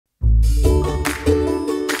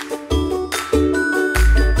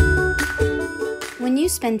you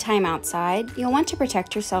spend time outside, you'll want to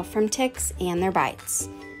protect yourself from ticks and their bites.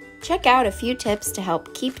 Check out a few tips to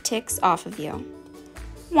help keep ticks off of you.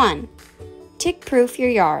 1. Tick-proof your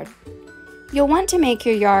yard. You'll want to make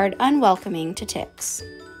your yard unwelcoming to ticks.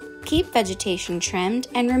 Keep vegetation trimmed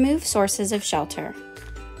and remove sources of shelter.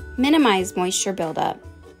 Minimize moisture buildup.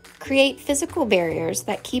 Create physical barriers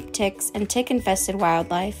that keep ticks and tick-infested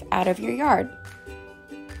wildlife out of your yard.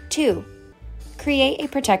 2. Create a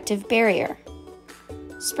protective barrier.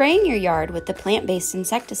 Spraying your yard with the plant-based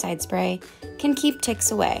insecticide spray can keep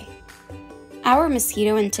ticks away. Our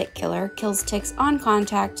Mosquito and Tick Killer kills ticks on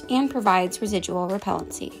contact and provides residual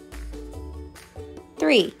repellency.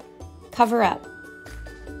 3. Cover up.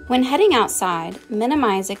 When heading outside,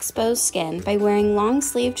 minimize exposed skin by wearing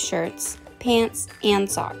long-sleeved shirts, pants,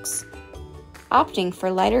 and socks. Opting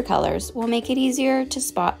for lighter colors will make it easier to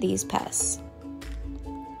spot these pests.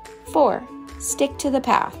 4. Stick to the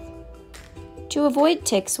path. To avoid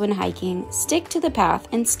ticks when hiking, stick to the path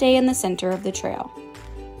and stay in the center of the trail.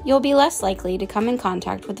 You'll be less likely to come in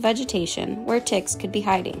contact with vegetation where ticks could be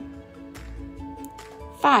hiding.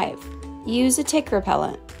 5. Use a tick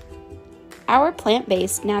repellent. Our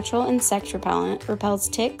plant-based natural insect repellent repels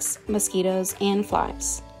ticks, mosquitoes, and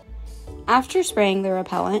flies. After spraying the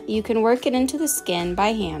repellent, you can work it into the skin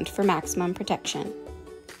by hand for maximum protection.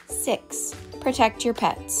 6. Protect your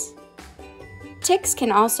pets. Ticks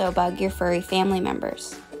can also bug your furry family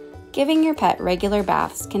members. Giving your pet regular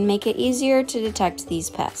baths can make it easier to detect these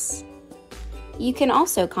pests. You can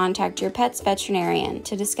also contact your pet's veterinarian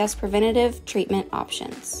to discuss preventative treatment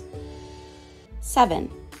options.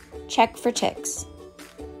 7. Check for ticks.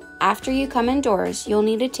 After you come indoors, you'll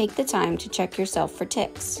need to take the time to check yourself for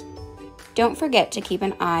ticks. Don't forget to keep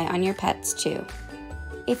an eye on your pets too.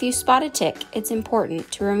 If you spot a tick, it's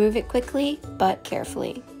important to remove it quickly but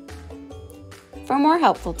carefully. For more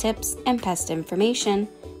helpful tips and pest information,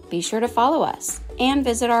 be sure to follow us and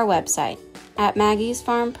visit our website at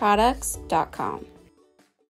maggiesfarmproducts.com.